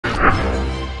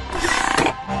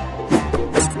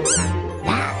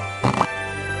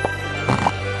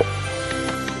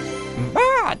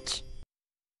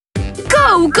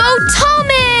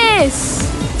Thomas!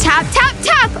 Tap, tap,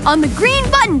 tap on the green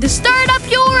button to start up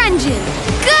your engine.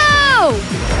 Go!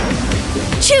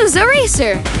 Choose a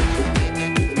racer.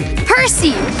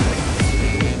 Percy.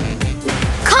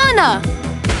 Kana.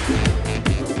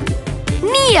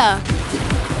 Nia.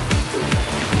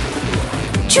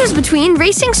 Choose between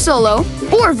racing solo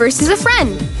or versus a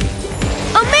friend.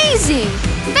 Amazing!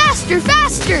 Faster,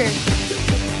 faster!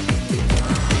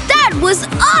 That was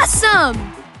awesome!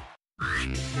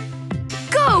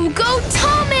 Go, go,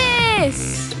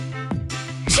 Thomas!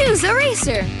 Choose a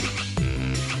racer.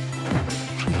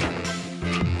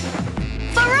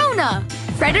 Verona.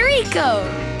 Frederico.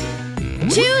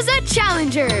 Choose a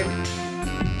challenger.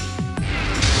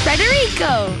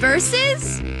 Frederico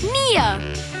versus Nia.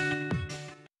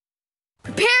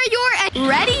 Prepare your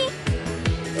ready?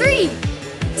 3,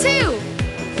 2,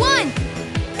 1,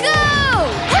 go!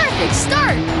 Perfect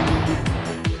start!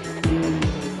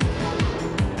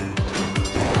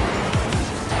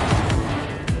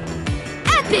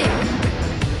 Epic!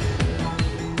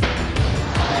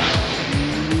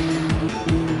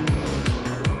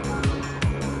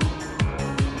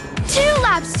 Two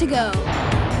laps to go.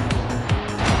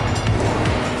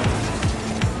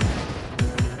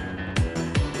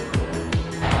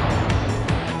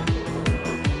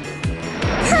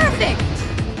 Perfect!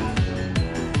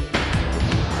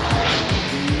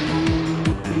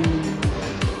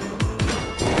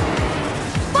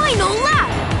 Final lap!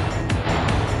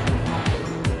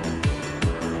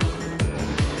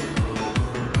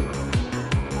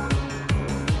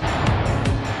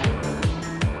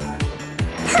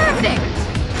 Perfect!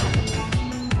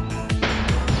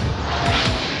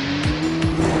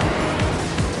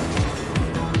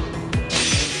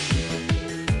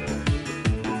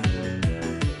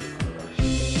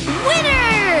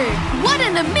 What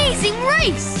an amazing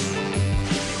race!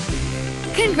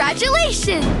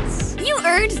 Congratulations! You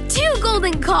earned 2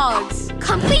 golden cogs.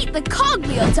 Complete the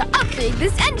cogwheel to upgrade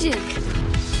this engine.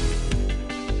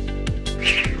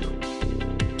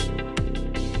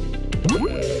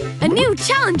 A new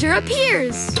challenger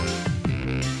appears.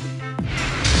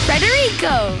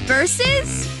 Frederico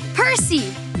versus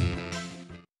Percy.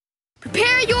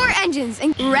 Prepare your engines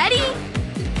and ready?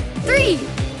 3,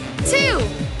 2,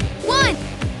 1.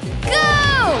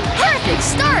 Go! Perfect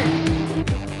start!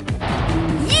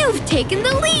 You've taken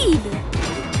the lead!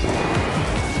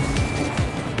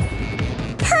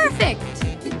 Perfect!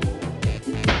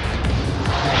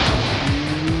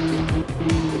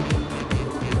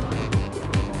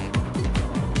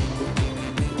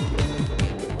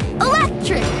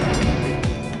 Electric!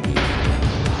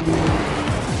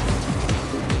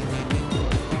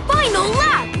 Final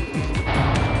lap!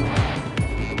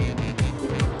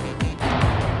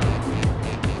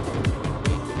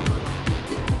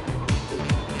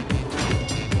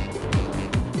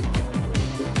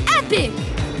 Epic!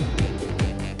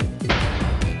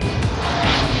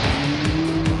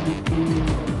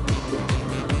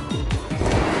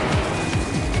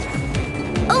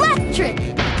 Electric!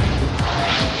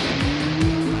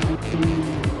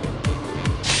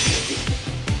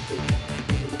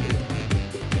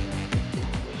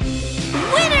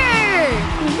 Winner!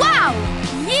 Wow!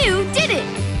 You did it!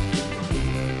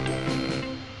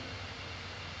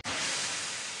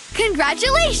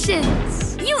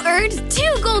 Congratulations! You earned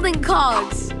 2 golden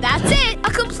cogs. That's it, a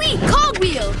complete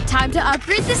cogwheel. Time to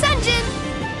upgrade this engine.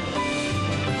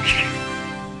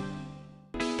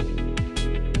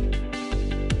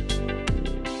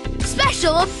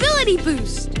 Special ability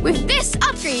boost. With this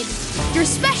upgrade, your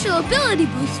special ability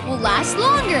boost will last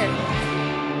longer.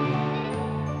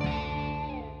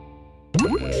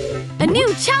 A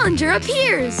new challenger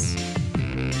appears.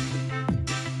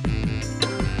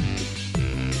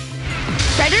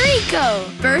 Frederico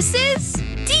versus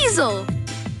Diesel.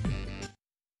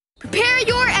 Prepare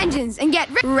your engines and get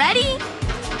ready.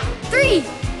 3,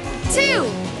 2,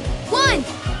 1,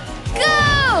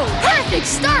 go! Perfect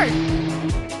start!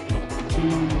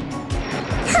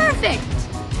 Perfect!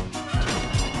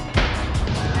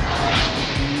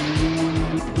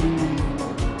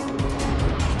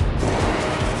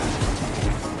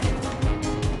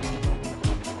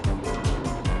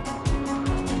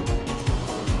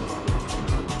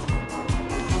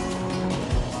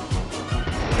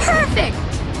 Perfect!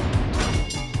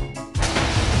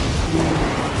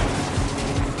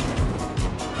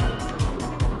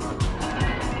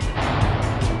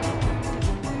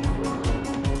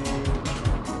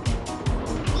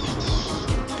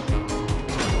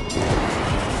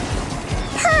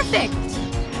 Perfect!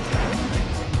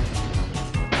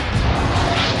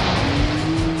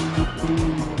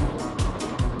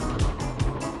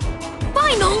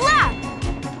 Final lap!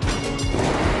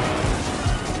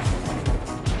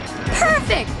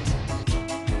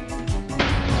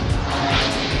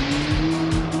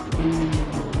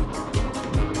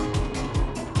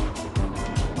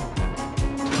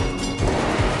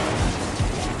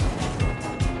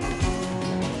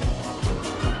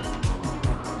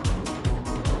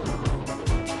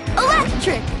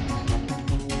 Electric!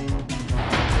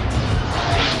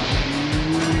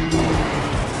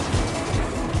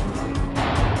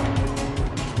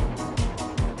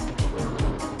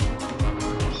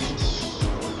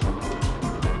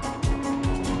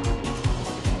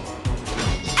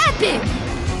 Epic!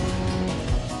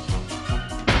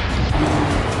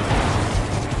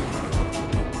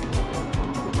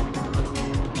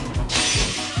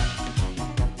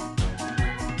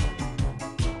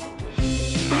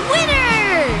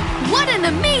 What an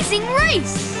amazing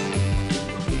race!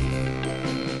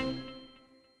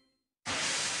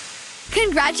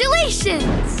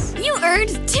 Congratulations! You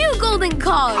earned 2 golden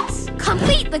cogs!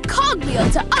 Complete the cog wheel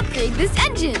to upgrade this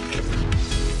engine!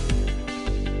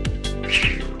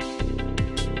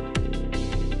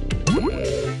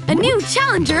 A new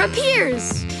challenger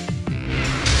appears!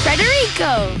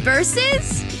 Frederico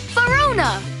versus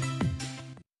Verona!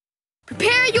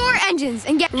 Prepare your engines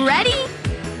and get ready!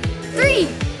 3,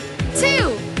 2,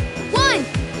 1,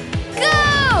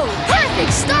 go!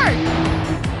 Perfect start!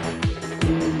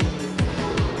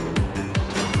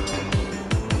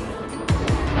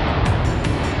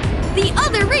 The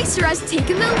other racer has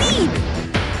taken the lead!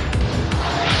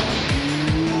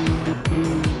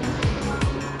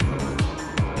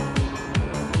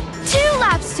 Two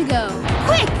laps to go!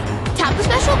 Quick! Tap the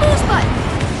special boost button!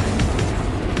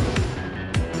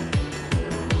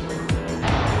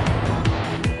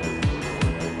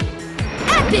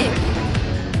 Epic!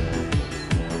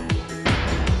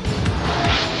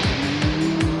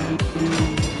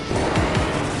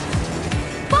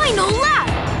 Final lap!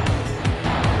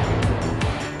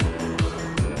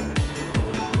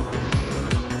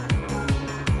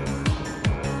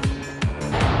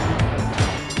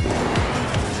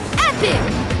 Epic!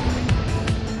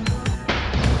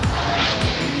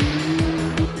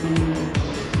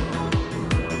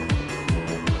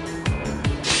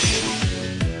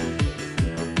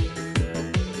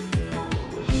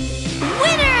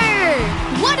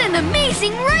 What an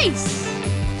amazing race!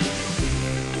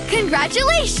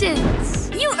 Congratulations!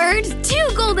 You earned 2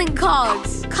 golden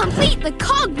cogs! Complete the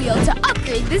cog wheel to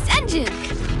upgrade this engine!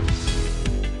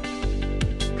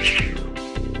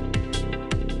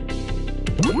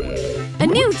 A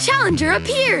new challenger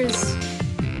appears!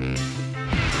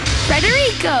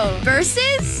 Frederico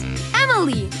versus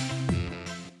Emily!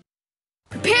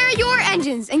 Prepare your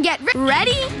engines and get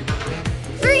ready!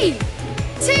 3,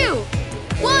 2,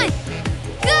 1,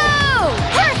 go!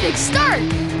 Perfect start!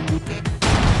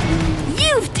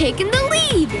 You've taken the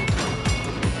lead!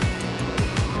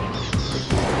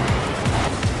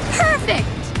 Perfect!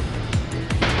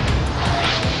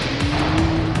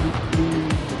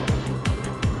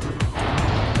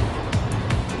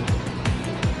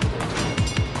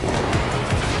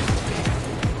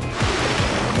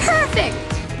 Perfect!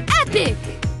 Epic!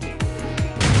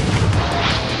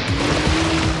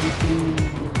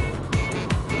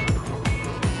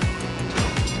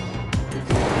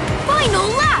 Final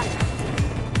lap!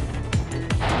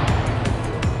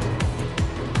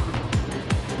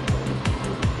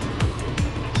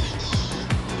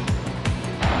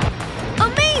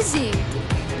 Amazing!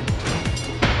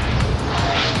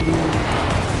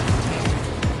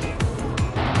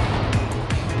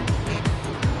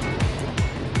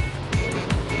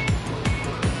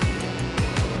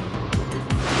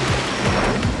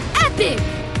 Epic!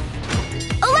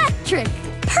 Electric!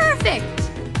 Perfect!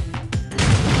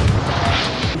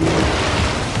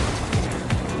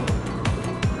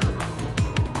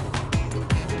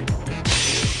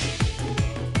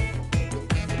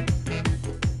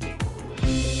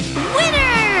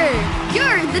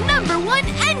 You're the #1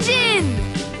 engine!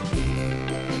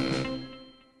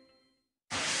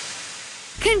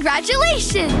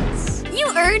 Congratulations! You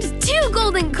earned 2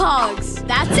 golden cogs!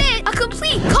 That's it! A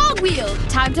complete cog wheel!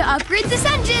 Time to upgrade this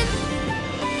engine!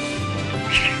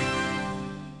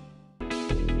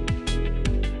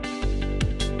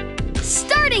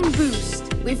 Starting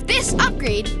boost! With this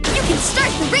upgrade, you can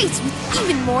start the race with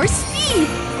even more speed!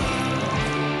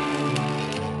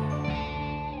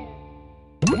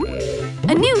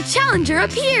 A new challenger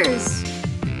appears!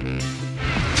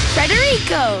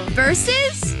 Frederico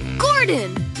versus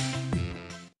Gordon!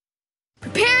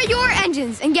 Prepare your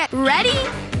engines and get ready!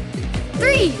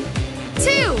 3,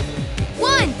 2,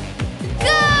 1,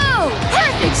 go!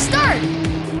 Perfect start!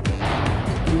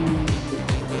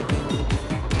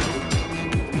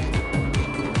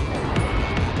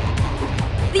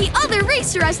 The other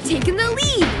racer has taken the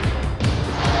lead!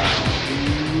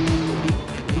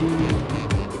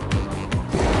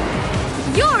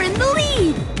 You're in the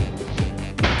lead!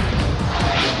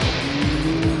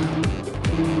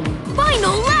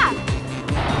 Final lap!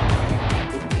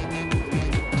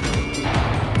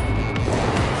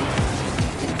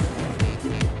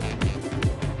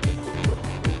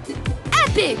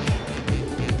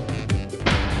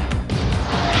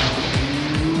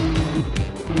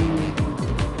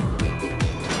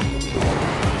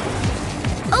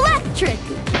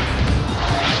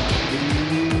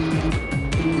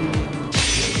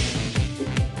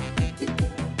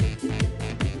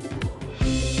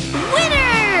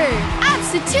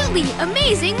 absolutely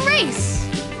amazing race!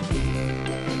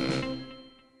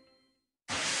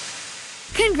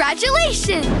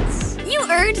 Congratulations! You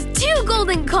earned 2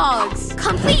 golden cogs!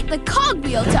 Complete the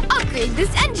cogwheel to upgrade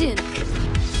this engine!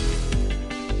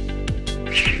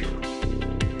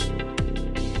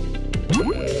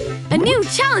 A new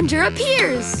challenger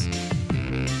appears!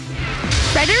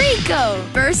 Frederico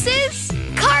versus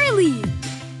Carly!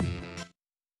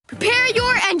 Prepare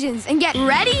your engines and get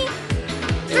ready!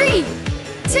 3,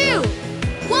 2,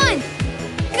 1,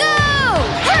 go!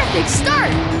 Perfect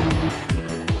start!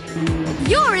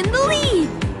 You're in the lead!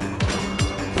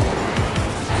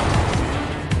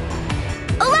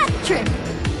 Electric!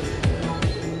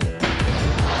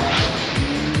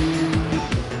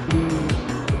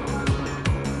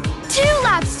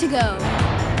 To go.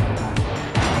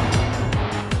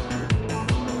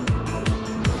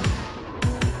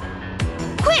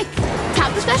 Quick!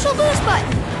 Tap the special boost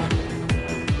button.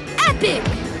 Epic!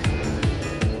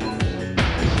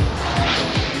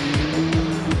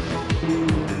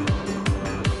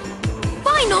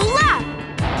 Final lap!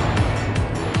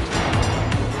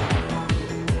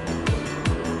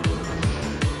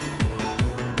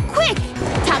 Quick!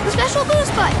 Tap the special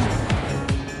boost button.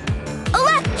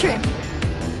 Electric!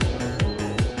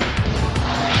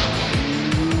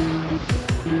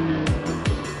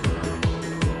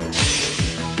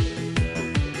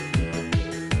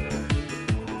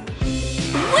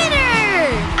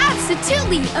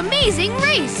 Absolutely amazing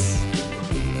race!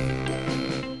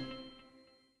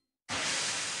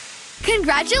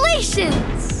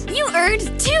 Congratulations! You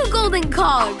earned 2 golden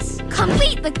cogs!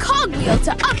 Complete the cogwheel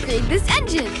to upgrade this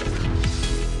engine!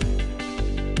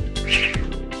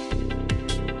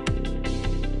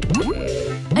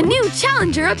 A new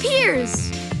challenger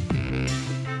appears!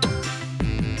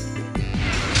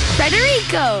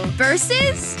 Frederico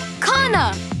versus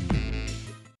Kana!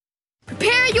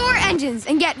 Prepare your engines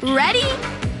and get ready!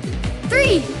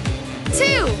 3,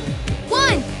 2,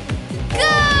 1,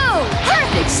 go!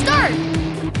 Perfect start!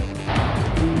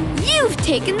 You've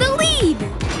taken the lead!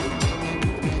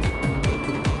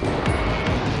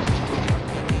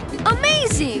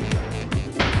 Amazing!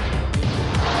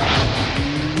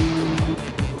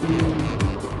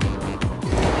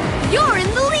 You're in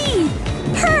the lead!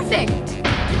 Perfect!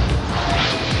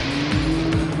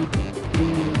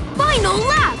 Final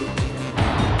lap!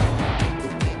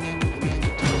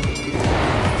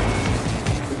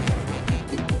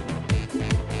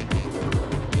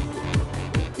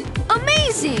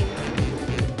 Amazing!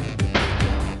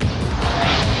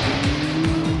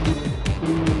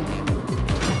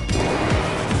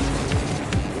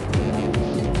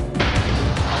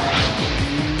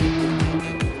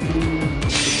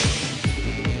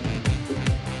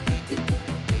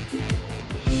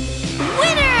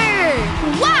 Winner!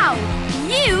 Wow!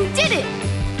 You did it!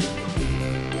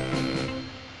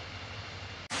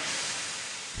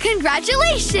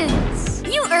 Congratulations!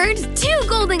 You earned 2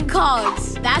 golden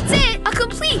cogs! That's it! A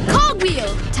complete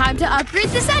cogwheel! Time to upgrade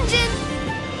this engine!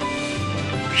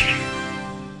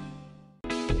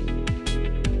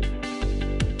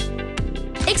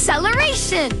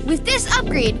 Acceleration! With this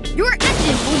upgrade, your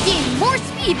engine will gain more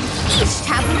speed with each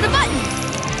tap of the button!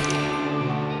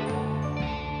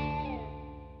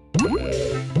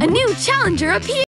 A new challenger appears!